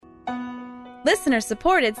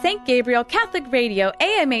Listener-supported St. Gabriel Catholic Radio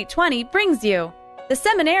AM 820 brings you The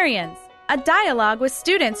Seminarians, a dialogue with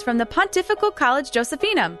students from the Pontifical College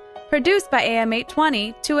Josephinum, produced by AM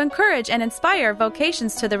 820 to encourage and inspire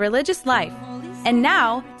vocations to the religious life. And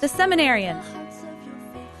now, The Seminarians.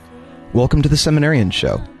 Welcome to The Seminarian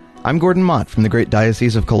Show. I'm Gordon Mott from the great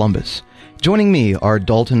Diocese of Columbus. Joining me are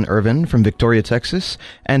Dalton Irvin from Victoria, Texas,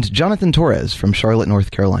 and Jonathan Torres from Charlotte,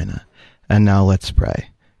 North Carolina. And now let's pray.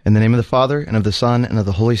 In the name of the Father, and of the Son, and of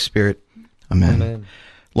the Holy Spirit. Amen. Amen.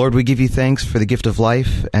 Lord, we give you thanks for the gift of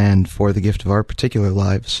life and for the gift of our particular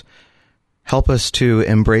lives. Help us to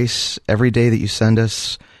embrace every day that you send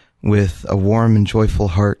us with a warm and joyful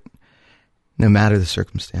heart, no matter the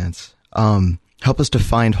circumstance. Help us to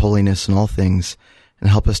find holiness in all things, and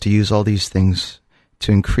help us to use all these things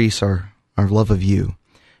to increase our love of you.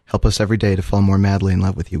 Help us every day to fall more madly in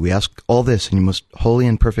love with you. We ask all this in your most holy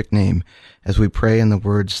and perfect name as we pray in the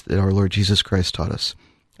words that our Lord Jesus Christ taught us.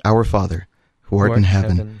 Our Father, who art in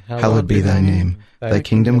heaven, hallowed be thy name. Thy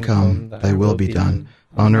kingdom come, thy will be done,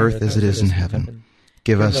 on earth as it is in heaven.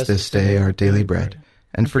 Give us this day our daily bread,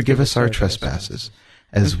 and forgive us our trespasses,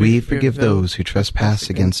 as we forgive those who trespass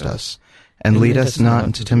against us. And lead us not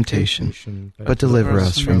into temptation, but deliver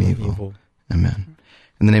us from evil. Amen.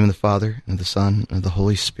 In the name of the Father, and of the Son, and of the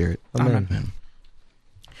Holy Spirit. Amen. Amen.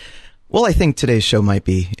 Well, I think today's show might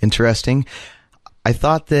be interesting. I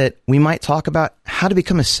thought that we might talk about how to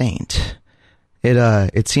become a saint.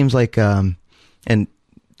 It seems like a kind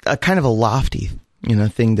of a lofty,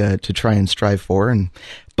 thing to try and strive for.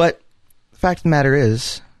 But the fact of the matter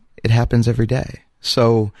is, it happens every day.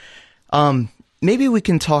 So maybe we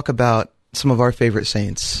can talk about some of our favorite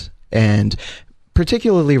saints, and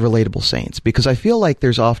particularly relatable saints, because I feel like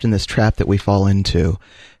there's often this trap that we fall into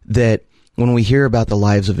that when we hear about the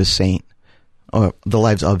lives of a saint, or the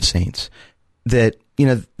lives of saints, that,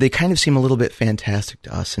 they kind of seem a little bit fantastic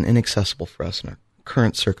to us and inaccessible for us in our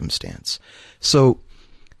current circumstance. So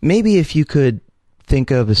maybe if you could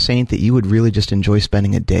think of a saint that you would really just enjoy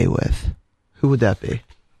spending a day with, who would that be?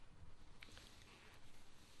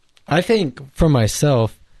 I think for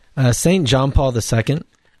myself, St. John Paul II,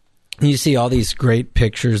 you see all these great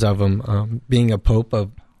pictures of him being a pope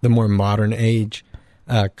of the more modern age,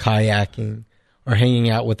 kayaking or hanging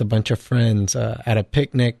out with a bunch of friends at a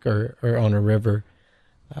picnic or on a river,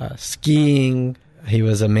 skiing. He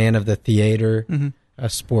was a man of the theater,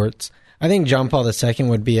 sports. I think John Paul II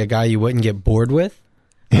would be a guy you wouldn't get bored with.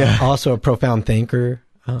 Yeah. Also a profound thinker.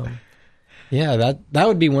 That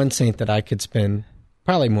would be one saint that I could spend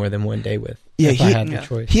probably more than one day with. I had the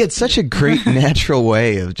choice. He had such a great natural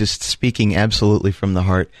way of just speaking absolutely from the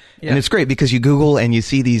heart. Yeah. And it's great because you Google and you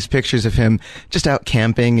see these pictures of him just out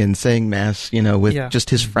camping and saying mass, with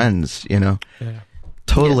just his friends, Yeah.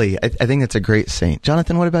 Totally. Yeah. I think that's a great saint.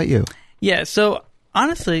 Jonathan, what about you? Yeah, so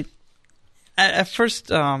honestly, at first,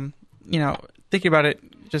 thinking about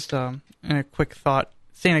it, just in a quick thought,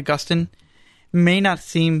 St. Augustine may not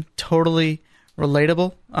seem totally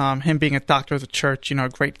relatable. Him being a doctor of the church, a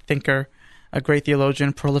great thinker, a great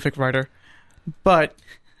theologian, prolific writer. But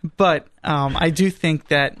I do think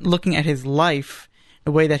that looking at his life,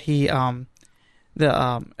 the way that he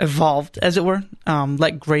evolved, as it were,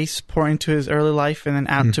 let grace pour into his early life and then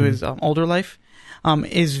out to his older life,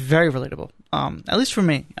 is very relatable. At least for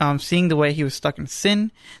me, seeing the way he was stuck in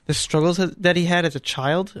sin, the struggles that he had as a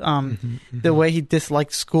child, the way he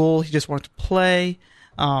disliked school, he just wanted to play,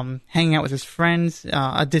 hanging out with his friends,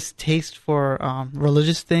 a distaste for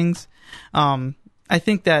religious things. I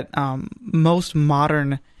think that most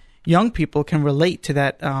modern young people can relate to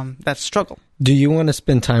that struggle. Do you want to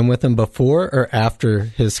spend time with him before or after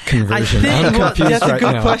his conversion? I'm confused that's a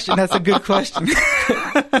good question. That's a good question.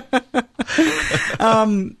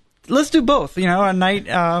 Let's do both. A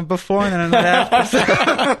night before and then a night after.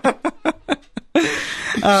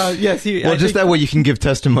 Yes. That way you can give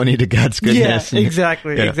testimony to God's goodness. Yeah,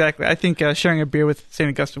 exactly. I think sharing a beer with St.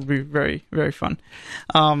 Augustine would be very, very fun.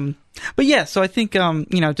 But yeah, so I think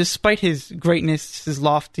despite his greatness, his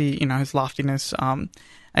loftiness,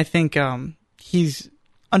 I think he's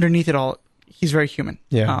underneath it all. He's very human.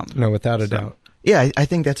 Yeah, without a doubt. Yeah, I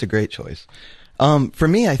think that's a great choice. For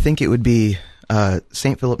me, I think it would be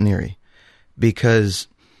St. Philip Neri, because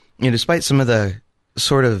despite some of the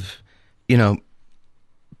sort of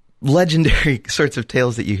legendary sorts of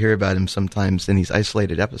tales that you hear about him sometimes in these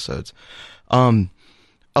isolated episodes, a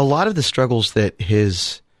lot of the struggles that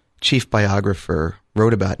his chief biographer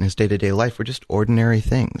wrote about in his day-to-day life were just ordinary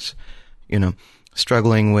things,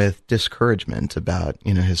 struggling with discouragement about,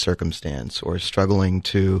 his circumstance, or struggling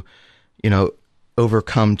to,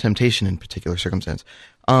 overcome temptation in particular circumstance.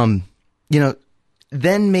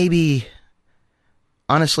 Then maybe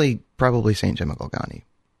honestly, probably Saint Gemma Galgani,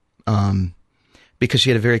 because she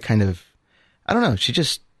had a very kind of, I don't know, she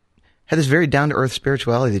just had this very down to earth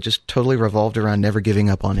spirituality that just totally revolved around never giving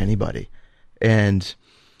up on anybody,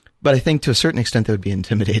 but I think to a certain extent that would be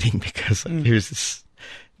intimidating because here's this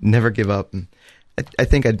never give up. And I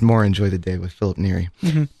think I'd more enjoy the day with Philip Neri.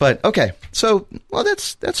 Mm-hmm. But okay, so well,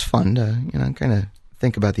 that's fun to kind of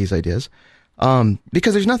think about these ideas,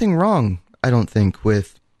 because there's nothing wrong, I don't think,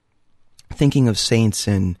 with thinking of saints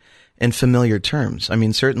in familiar terms. I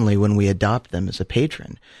mean, certainly when we adopt them as a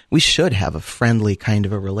patron, we should have a friendly kind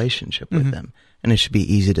of a relationship with them, and it should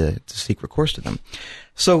be easy to seek recourse to them.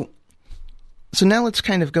 So now let's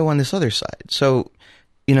kind of go on this other side. So,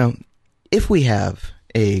 if we have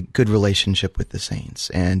a good relationship with the saints,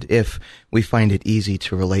 and if we find it easy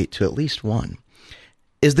to relate to at least one,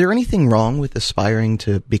 is there anything wrong with aspiring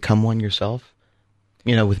to become one yourself?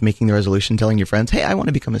 With making the resolution, telling your friends, hey, I want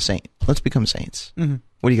to become a saint. Let's become saints. Mm-hmm.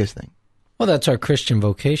 What do you guys think? Well, that's our Christian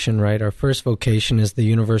vocation, right? Our first vocation is the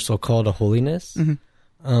universal call to holiness.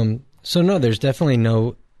 Mm-hmm. So no, there's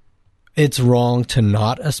definitely it's wrong to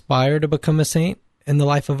not aspire to become a saint in the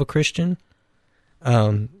life of a Christian.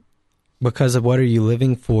 Because of what are you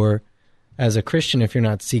living for as a Christian if you're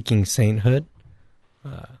not seeking sainthood?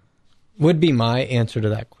 Would be my answer to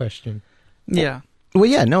that question. Yeah. Well,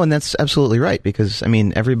 yeah, no, and that's absolutely right, because, I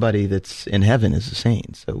mean, everybody that's in heaven is a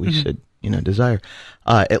saint, so we should, desire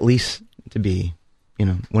at least to be,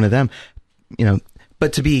 one of them,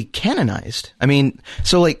 but to be canonized. I mean,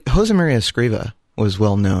 so like Josemaria Escriva was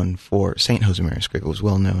well known for, Saint Josemaria Escriva was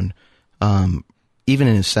well known, even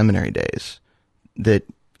in his seminary days, that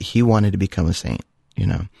he wanted to become a saint,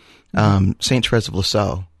 Saint Therese of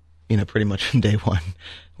Lisieux, pretty much from day one,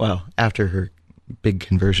 well, after her big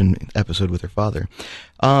conversion episode with her father.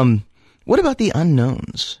 What about the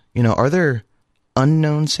unknowns? Are there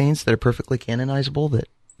unknown saints that are perfectly canonizable that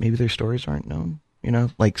maybe their stories aren't known?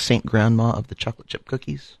 Like Saint Grandma of the chocolate chip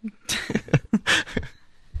cookies?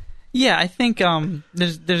 Yeah, I think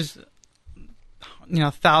there's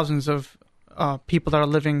thousands of people that are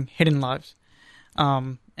living hidden lives.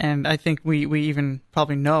 And I think we even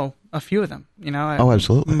probably know a few of them, Oh,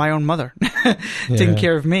 absolutely. My own mother taking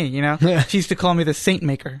care of me, She used to call me the saint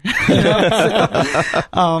maker.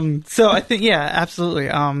 So I think, yeah, absolutely.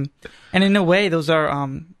 And in a way, those are,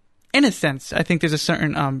 in a sense, I think there's a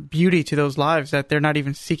certain beauty to those lives that they're not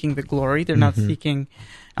even seeking the glory. They're not seeking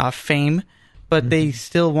fame, but they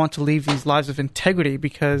still want to leave these lives of integrity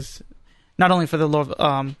because not only for the love,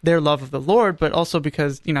 their love of the Lord, but also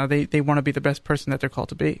because they want to be the best person that they're called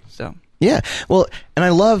to be. So yeah, well, and I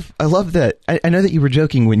love that. I know that you were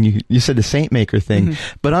joking when you said the saint maker thing,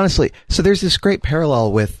 but honestly, so there's this great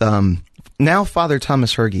parallel with now Father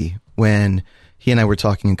Thomas Hergy, when he and I were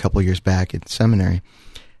talking a couple of years back at seminary.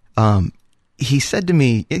 He said to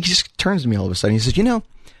me, he just turns to me all of a sudden. He says,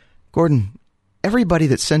 Gordon, everybody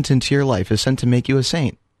that's sent into your life is sent to make you a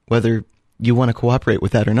saint, whether you want to cooperate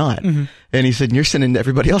with that or not. And he said, you're sent into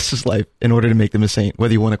everybody else's life in order to make them a saint,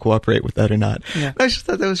 whether you want to cooperate with that or not. Yeah. I just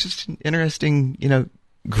thought that was just an interesting,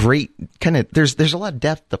 great kind of, there's a lot of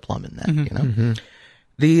depth to plumb in that,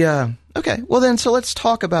 okay, well then, so let's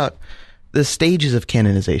talk about the stages of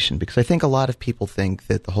canonization, because I think a lot of people think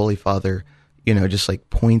that the Holy Father, just like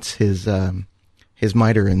points his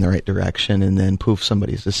mitre in the right direction, and then poof,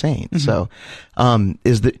 somebody's a saint. So, can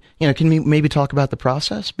we maybe talk about the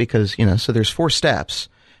process? Because, so there's 4 steps.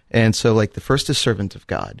 And so like the first is servant of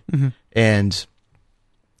God. And,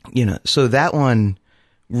 so that one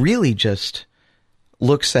really just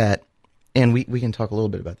looks at, and we can talk a little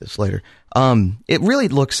bit about this later. It really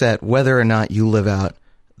looks at whether or not you live out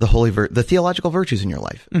the theological virtues in your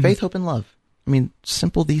life, faith, hope, and love. I mean,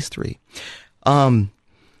 simple, these 3. And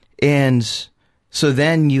so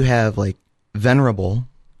then you have like venerable,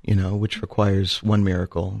 which requires 1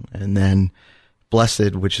 miracle, and then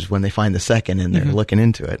blessed, which is when they find the second and they're looking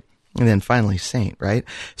into it, and then finally saint, right?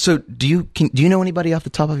 So do you know anybody off the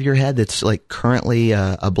top of your head that's like currently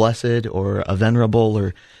a blessed or a venerable,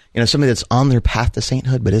 or somebody that's on their path to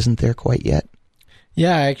sainthood but isn't there quite yet?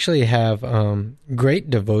 Yeah, I actually have great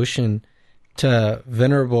devotion to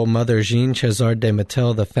Venerable Mother Jeanne Chazard de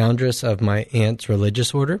Mattel, the foundress of my aunt's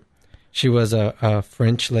religious order. She was a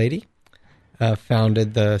French lady,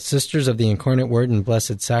 founded the Sisters of the Incarnate Word and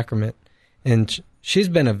Blessed Sacrament, and she's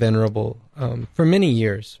been a venerable for many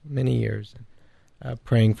years,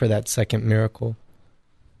 praying for that second miracle.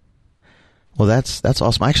 Well, that's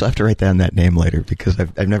awesome. I actually have to write down that name later because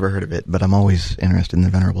I've never heard of it, but I'm always interested in the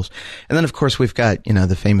venerables. And then, of course, we've got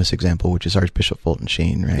the famous example, which is Archbishop Fulton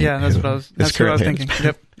Sheen, right? Yeah, that's what I was thinking.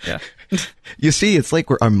 Yep. Yeah. You see, it's like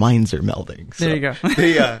our minds are melding. So. There you go.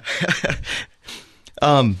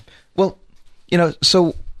 Well,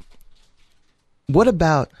 so what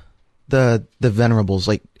about the venerables?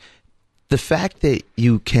 Like the fact that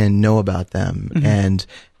you can know about them and,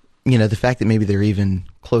 the fact that maybe they're even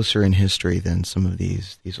closer in history than some of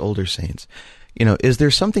these older saints, is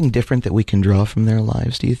there something different that we can draw from their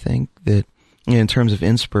lives, do you think, that in terms of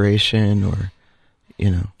inspiration or,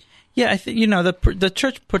 Yeah, I think the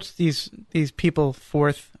church puts these people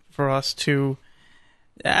forth for us to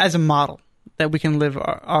as a model that we can live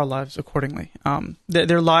our lives accordingly.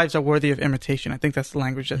 Their lives are worthy of imitation. I think that's the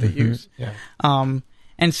language that they use. Yeah.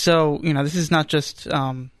 And so this is not just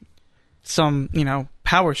some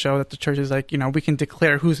power show that the church is like we can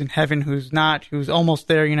declare who's in heaven, who's not, who's almost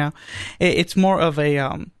there. It's more of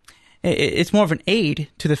an aid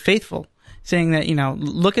to the faithful, saying that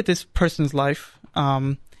look at this person's life.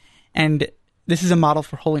 And this is a model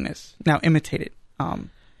for holiness. Now imitate it.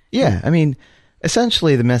 I mean,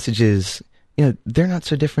 essentially the message is, they're not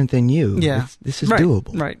so different than you. Yeah. This is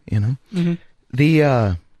doable. Right.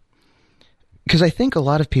 Because I think a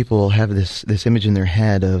lot of people have this image in their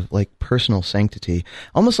head of like personal sanctity,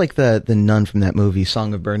 almost like the nun from that movie,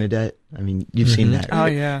 Song of Bernadette. I mean, you've seen that, right? Oh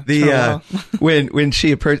yeah. When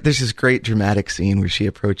she approached, there's this great dramatic scene where she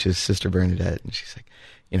approaches Sister Bernadette, and she's like,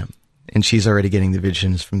 and she's already getting the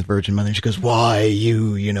visions from the Virgin Mother. And she goes, "Why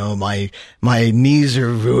my knees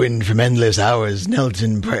are ruined from endless hours knelt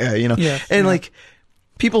in prayer." Yes, and like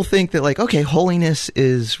people think that like, okay, holiness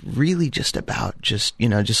is really just about just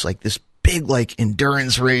like this big like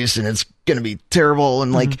endurance race, and it's gonna be terrible,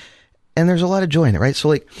 and like, and there's a lot of joy in it, right? So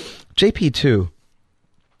like JP2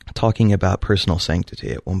 talking about personal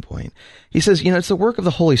sanctity at one point, he says, it's the work of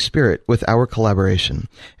the Holy Spirit with our collaboration.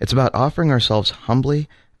 It's about offering ourselves humbly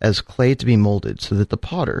as clay to be molded, so that the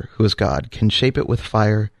potter, who is God, can shape it with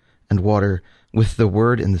fire and water, with the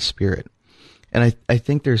word and the Spirit. And I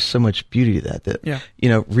think there's so much beauty to that,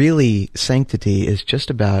 really sanctity is just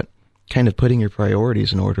about kind of putting your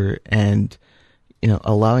priorities in order and,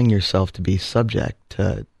 allowing yourself to be subject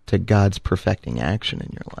to God's perfecting action in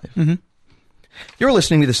your life. Mm-hmm. You're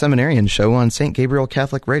listening to the Seminarians Show on St. Gabriel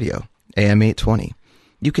Catholic Radio, AM 820.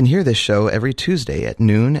 You can hear this show every Tuesday at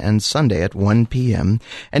noon and Sunday at 1 p.m.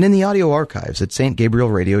 and in the audio archives at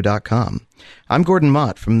stgabrielradio.com. I'm Gordon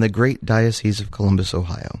Mott from the great Diocese of Columbus,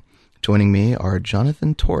 Ohio. Joining me are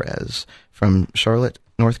Jonathan Torres from Charlotte,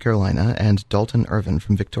 North Carolina, and Dalton Irvin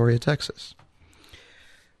from Victoria, Texas.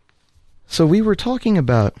 So we were talking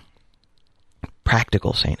about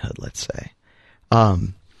practical sainthood, let's say.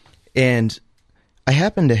 And I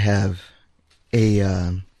happen to have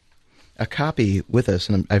a copy with us,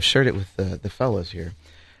 and I've shared it with the fellows here,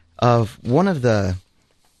 of one of the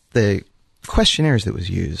questionnaires that was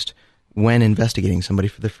used when investigating somebody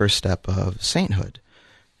for the first step of sainthood.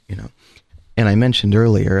 And I mentioned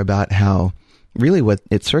earlier about how really what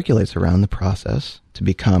it circulates around the process to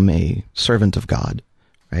become a servant of God,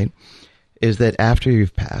 right, is that after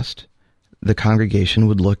you've passed, the congregation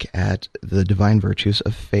would look at the divine virtues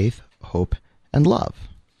of faith, hope, and love,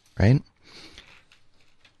 right?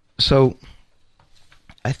 So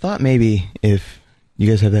I thought maybe if you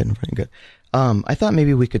guys have that in front of you, good. I thought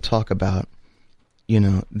maybe we could talk about, each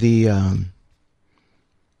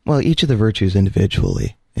of the virtues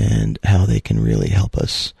individually and how they can really help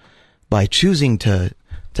us by choosing to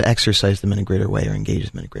exercise them in a greater way or engage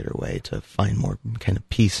them in a greater way to find more kind of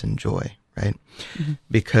peace and joy, right? Mm-hmm.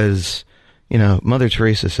 Because, Mother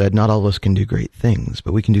Teresa said, not all of us can do great things,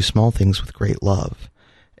 but we can do small things with great love.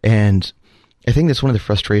 And I think that's one of the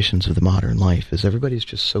frustrations of the modern life is everybody's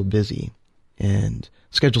just so busy and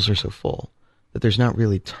schedules are so full that there's not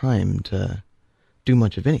really time to do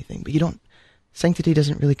much of anything. But sanctity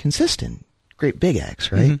doesn't really consist in great big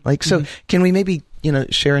acts, right? Mm-hmm. So can we maybe,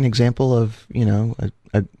 share an example of,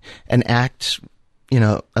 an act,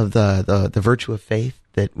 of the virtue of faith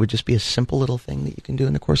that would just be a simple little thing that you can do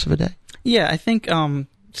in the course of a day? Yeah, I think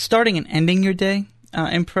starting and ending your day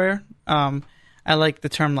in prayer, I like the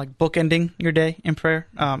term like bookending your day in prayer,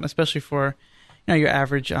 especially for, your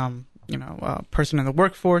average, person in the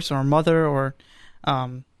workforce or a mother or,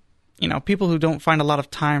 people who don't find a lot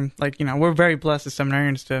of time. Like, we're very blessed as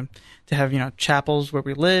seminarians to have, chapels where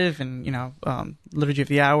we live and, liturgy of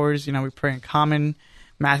the hours, we pray in common,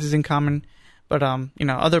 masses in common. But,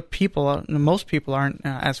 other people, most people aren't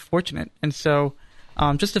as fortunate. And so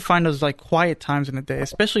just to find those like quiet times in the day,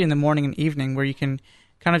 especially in the morning and evening where you can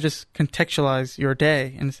kind of just contextualize your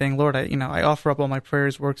day and saying, Lord, I offer up all my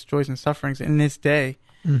prayers, works, joys, and sufferings in this day,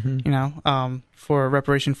 for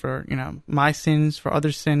reparation for, my sins, for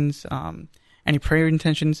other sins, any prayer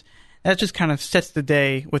intentions. That just kind of sets the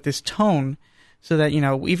day with this tone so that,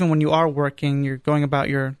 even when you are working, you're going about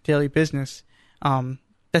your daily business,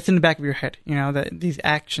 that's in the back of your head, that these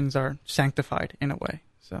actions are sanctified in a way.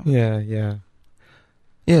 So Yeah.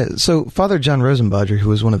 So Father John Rosenbacher, who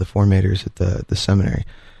was one of the formators at the seminary,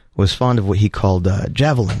 was fond of what he called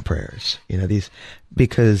javelin prayers.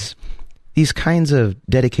 Because these kinds of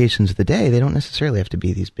dedications of the day, they don't necessarily have to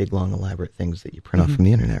be these big, long, elaborate things that you print off from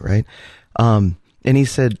the internet, right? And he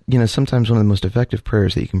said, sometimes one of the most effective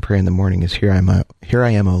prayers that you can pray in the morning is, "Here I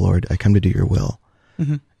am, O Lord, I come to do your will."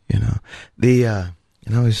 Mm-hmm.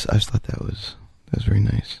 I always thought that was very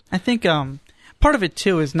nice. I think part of it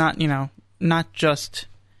too is not just.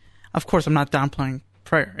 Of course, I'm not downplaying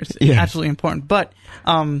prayer. It's absolutely important, but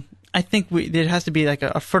I think there has to be like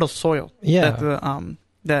a fertile soil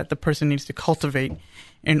that the person needs to cultivate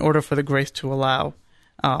in order for the grace to allow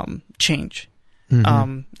change.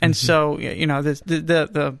 And so,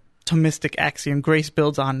 the Thomistic axiom, grace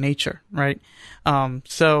builds on nature, right?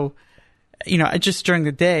 So, just during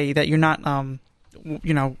the day that you're not,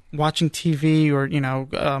 watching TV or,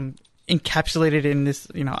 encapsulated in this,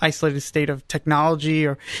 isolated state of technology,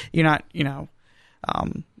 or you're not,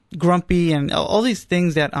 grumpy and all these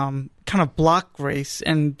things that kind of block grace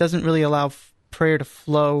and doesn't really allow prayer to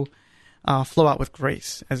flow out with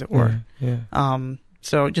grace, as it were. Yeah.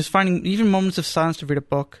 So just finding even moments of silence to read a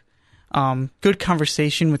book, good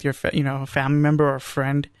conversation with your a family member or a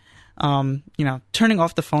friend, turning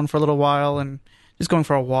off the phone for a little while and just going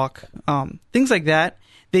for a walk, things like that.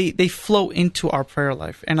 They flow into our prayer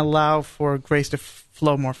life and allow for grace to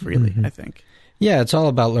flow more freely, I think. Yeah, it's all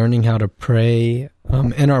about learning how to pray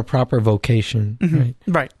in our proper vocation, right?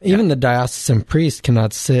 Right. Even the diocesan priest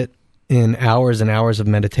cannot sit in hours and hours of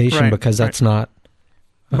meditation because that's not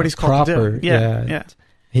what he's called proper. to do. Yeah.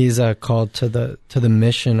 He's called to the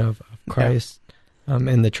mission of Christ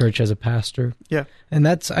in the church as a pastor. Yeah. And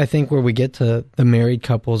that's, I think, where we get to the married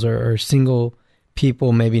couples or single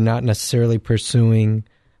people maybe not necessarily pursuing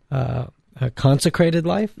a consecrated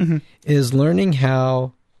life, is learning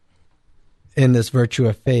how, in this virtue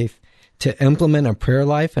of faith, to implement a prayer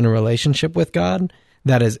life and a relationship with God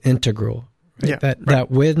that is integral. Right?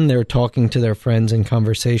 That when they're talking to their friends in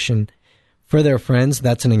conversation, for their friends,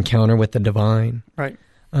 that's an encounter with the divine. Right.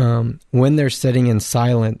 When they're sitting in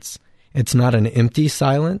silence, it's not an empty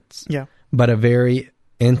silence, but a very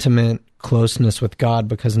intimate closeness with God,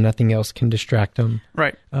 because nothing else can distract them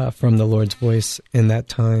from the Lord's voice in that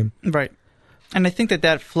time. Right. And I think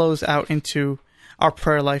that flows out into our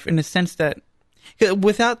prayer life in the sense that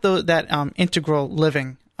without that integral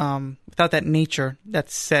living, without that nature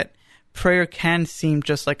that's set, prayer can seem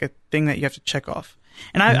just like a thing that you have to check off.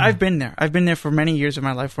 And I've been there. I've been there for many years of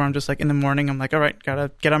my life where I'm just like in the morning, I'm like, all right,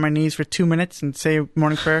 gotta get on my knees for 2 minutes and say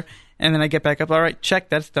morning prayer. And then I get back up. All right, check,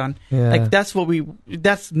 that's done. Yeah. Like that's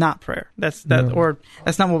not prayer. That's not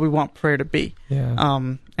what we want prayer to be. Yeah.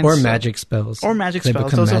 Or magic spells. Or magic they spells.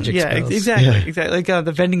 Become magic spells. Exactly. Like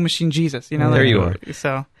the vending machine Jesus. There you are.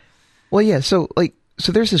 So. Well, yeah. So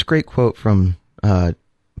there's this great quote from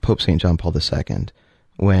Pope St. John Paul II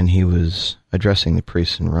when he was addressing the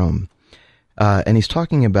priests in Rome. And he's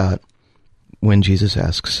talking about when Jesus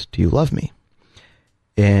asks, "Do you love me?"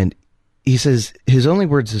 And he says his only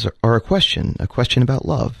words are a question about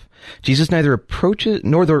love. Jesus neither reproaches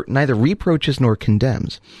nor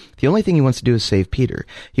condemns. The only thing he wants to do is save Peter.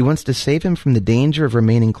 He wants to save him from the danger of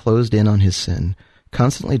remaining closed in on his sin,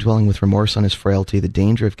 constantly dwelling with remorse on his frailty, the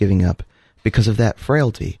danger of giving up, because of that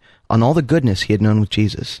frailty, on all the goodness he had known with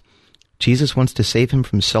Jesus. Jesus wants to save him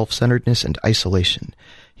from self-centeredness and isolation.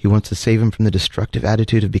 He wants to save him from the destructive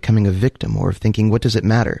attitude of becoming a victim or of thinking, "What does it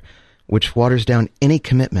matter?" which waters down any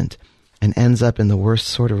commitment and ends up in the worst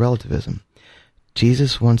sort of relativism.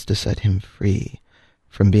 Jesus wants to set him free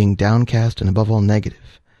from being downcast and above all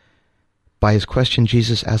negative. By his question,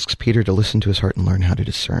 Jesus asks Peter to listen to his heart and learn how to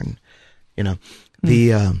discern. And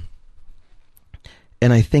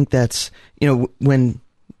I think that's, when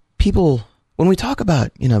we talk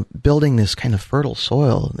about, building this kind of fertile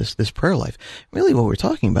soil, this prayer life, really what we're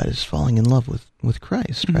talking about is falling in love with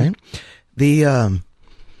Christ, right?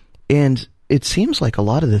 And it seems like a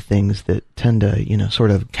lot of the things that tend to,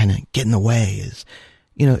 sort of kind of get in the way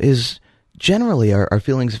is generally our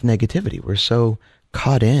feelings of negativity. We're so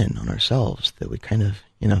caught in on ourselves that we kind of,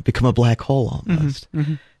 become a black hole almost.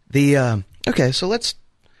 Okay, so let's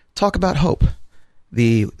talk about hope,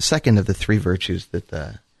 the second of the three virtues that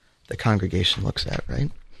the congregation looks at,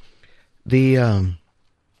 right?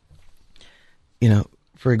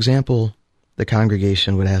 For example, the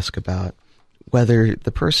congregation would ask about whether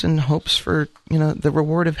the person hopes for, the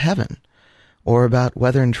reward of heaven, or about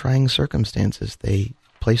whether in trying circumstances they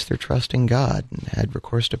place their trust in God and had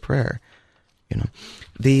recourse to prayer.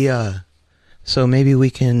 So maybe we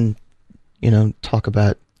can talk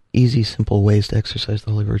about easy, simple ways to exercise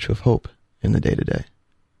the holy virtue of hope in the day-to-day,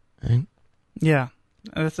 right? Yeah,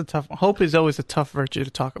 that's a tough one. Hope is always a tough virtue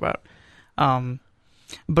to talk about.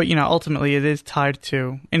 But, ultimately it is tied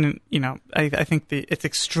to, and, I think it's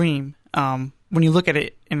extreme. When you look at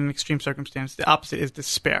it in an extreme circumstance, the opposite is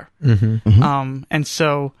despair. And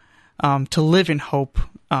so to live in hope,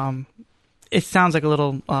 it sounds like a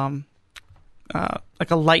little,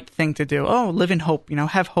 like a light thing to do. Oh, live in hope,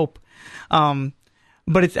 have hope.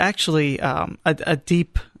 But it's actually a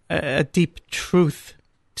deep truth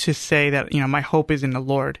to say that, my hope is in the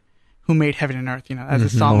Lord who made heaven and earth, as the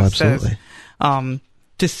psalmist says.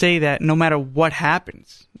 To say that no matter what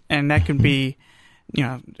happens, and that can be,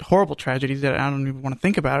 horrible tragedies that I don't even want to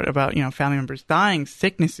think about, family members dying,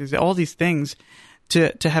 sicknesses, all these things,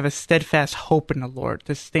 to have a steadfast hope in the Lord,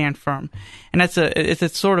 to stand firm. And it's a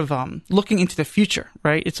sort of looking into the future,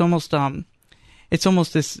 right? It's almost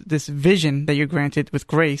this vision that you're granted with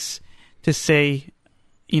grace to say,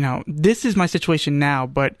 this is my situation now,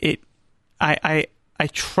 but I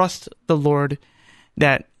trust the Lord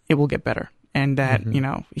that it will get better. And that,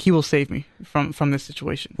 he will save me from this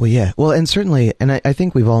situation. Well, yeah. Well, and certainly, and I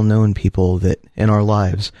think we've all known people that in our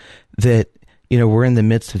lives that, we're in the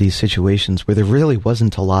midst of these situations where there really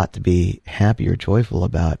wasn't a lot to be happy or joyful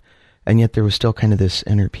about. And yet there was still kind of this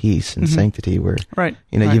inner peace and sanctity where,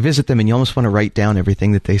 you visit them and you almost want to write down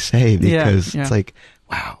everything that they say because it's like,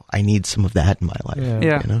 wow, I need some of that in my life.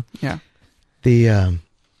 Yeah.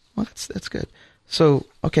 Well, that's good. So,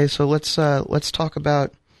 okay. So let's talk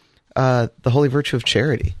about, the holy virtue of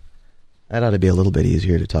charity. That ought to be a little bit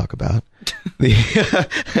easier to talk about.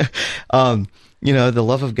 The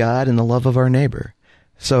love of God and the love of our neighbor.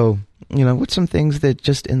 So, what's some things that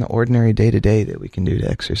just in the ordinary day-to-day that we can do to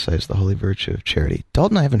exercise the holy virtue of charity?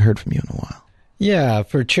 Dalton, I haven't heard from you in a while. Yeah,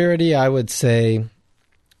 for charity, I would say,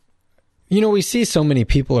 we see so many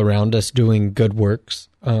people around us doing good works,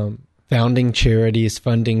 founding charities,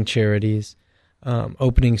 funding charities,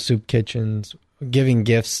 opening soup kitchens, giving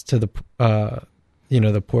gifts to the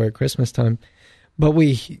poor at Christmas time. But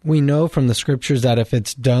we know from the scriptures that if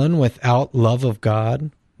it's done without love of God,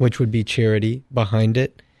 which would be charity behind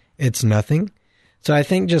it, it's nothing. So I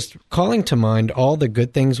think just calling to mind all the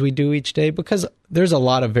good things we do each day, because there's a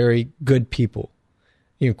lot of very good people,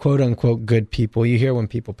 quote unquote good people. You hear when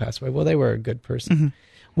people pass away, well, they were a good person.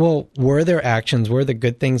 Well, were their actions, were the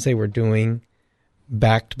good things they were doing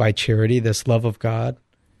backed by charity, this love of God?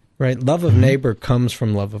 Right, love of neighbor comes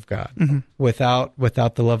from love of God. Without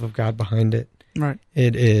the love of God behind it, right,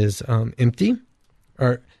 it is empty,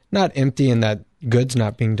 or not empty in that good's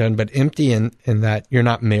not being done, but empty in that you're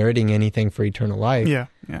not meriting anything for eternal life. Yeah.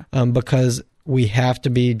 Because we have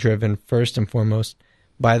to be driven first and foremost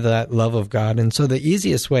by that love of God, and so the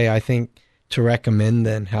easiest way I think to recommend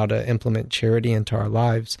then how to implement charity into our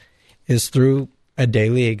lives is through a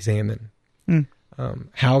daily examine.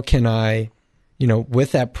 How can I?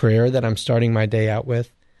 With that prayer that I'm starting my day out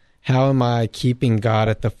with, how am I keeping God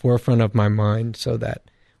at the forefront of my mind so that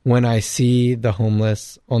when I see the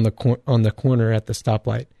homeless on the corner at the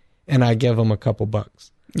stoplight and I give them a couple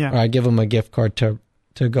bucks, or I give them a gift card to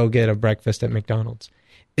go get a breakfast at McDonald's,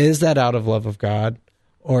 is that out of love of God,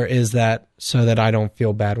 or is that so that I don't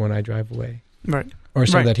feel bad when I drive away? Right. Or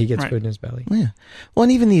so that he gets food in his belly. Yeah. Well,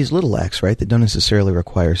 and even these little acts, right, that don't necessarily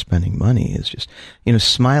require spending money is just,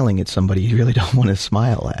 smiling at somebody you really don't want to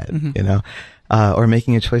smile at, or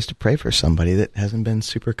making a choice to pray for somebody that hasn't been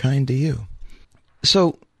super kind to you.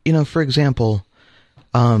 So, for example,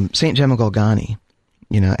 St. Gemma Galgani,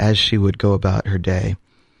 as she would go about her day,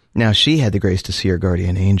 now she had the grace to see her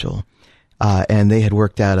guardian angel, and they had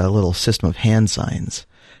worked out a little system of hand signs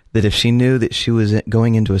that if she knew that she was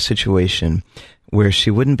going into a situation where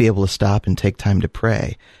she wouldn't be able to stop and take time to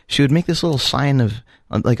pray, she would make this little sign of,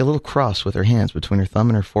 like a little cross with her hands between her thumb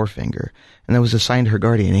and her forefinger. And that was a sign to her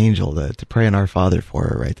guardian angel to pray an Our Father for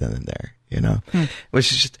her right then and there,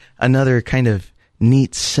 which is just another kind of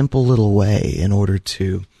neat, simple little way in order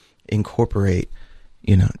to incorporate,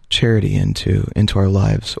 charity into our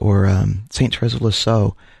lives. Or St. Therese of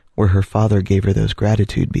Lisieux, where her father gave her those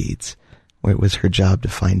gratitude beads, where it was her job to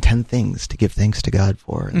find 10 things to give thanks to God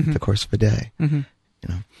for in the course of a day.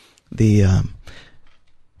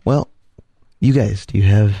 Well, you guys, do you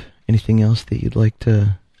have anything else that you'd like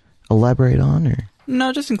to elaborate on, or?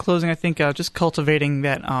 No, just in closing, I think just cultivating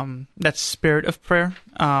that that spirit of prayer.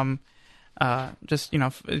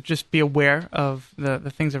 Just be aware of the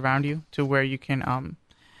things around you to where you can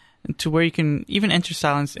even enter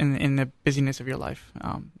silence in the busyness of your life.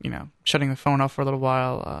 Shutting the phone off for a little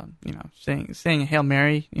while. Saying a Hail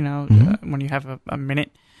Mary. When you have a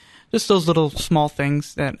minute just those little small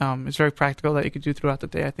things that is very practical that you could do throughout the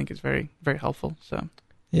day, I think is very, very helpful. So.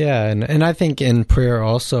 Yeah, and I think in prayer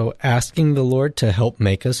also asking the Lord to help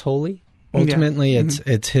make us holy. Ultimately,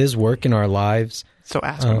 it's His work in our lives. So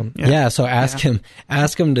ask Him. So ask Him.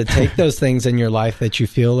 Ask Him to take those things in your life that you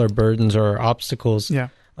feel are burdens or obstacles,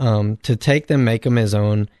 to take them, make them His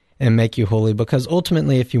own, and make you holy. Because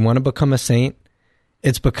ultimately, if you want to become a saint,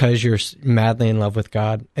 it's because you're madly in love with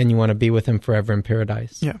God and you want to be with Him forever in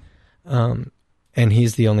paradise. Yeah. And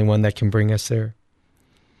He's the only one that can bring us there.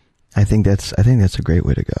 I think that's a great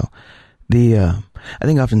way to go. I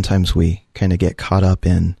think oftentimes we kind of get caught up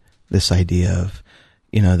in this idea of,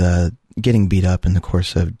 the getting beat up in the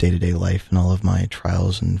course of day-to-day life and all of my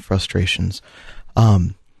trials and frustrations.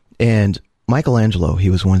 And Michelangelo, he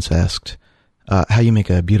was once asked how you make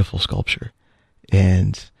a beautiful sculpture.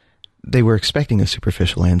 And they were expecting a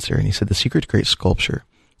superficial answer. And he said, the secret to great sculpture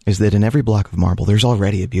is that in every block of marble, there's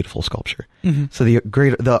already a beautiful sculpture. Mm-hmm. So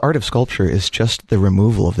the art of sculpture is just the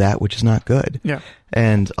removal of that which is not good. Yeah.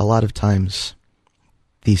 And a lot of times,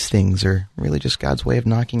 these things are really just God's way of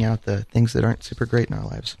knocking out the things that aren't super great in our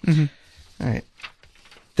lives. Mm-hmm. All right.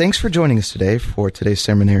 Thanks for joining us today for today's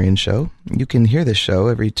Seminarian show. You can hear this show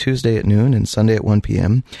every Tuesday at noon and Sunday at 1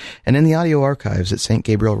 p.m. and in the audio archives at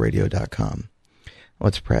stgabrielradio.com.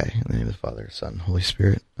 Let's pray. In the name of the Father, Son, Holy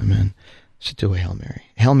Spirit. Amen. Let's do a Hail Mary.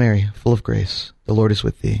 Hail Mary, full of grace, the Lord is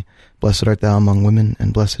with thee. Blessed art thou among women,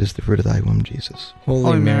 and blessed is the fruit of thy womb, Jesus.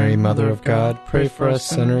 Holy Mary, Mother of God, pray for us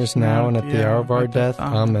sinners now and at the hour of our death.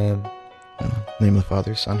 Amen. In the name of the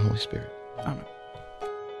Father, Son, Holy Spirit. Amen.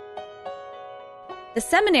 The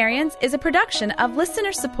Seminarians is a production of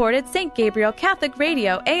listener-supported St. Gabriel Catholic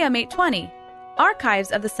Radio AM 820. Archives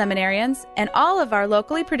of the Seminarians and all of our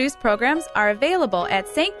locally produced programs are available at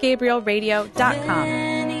stgabrielradio.com.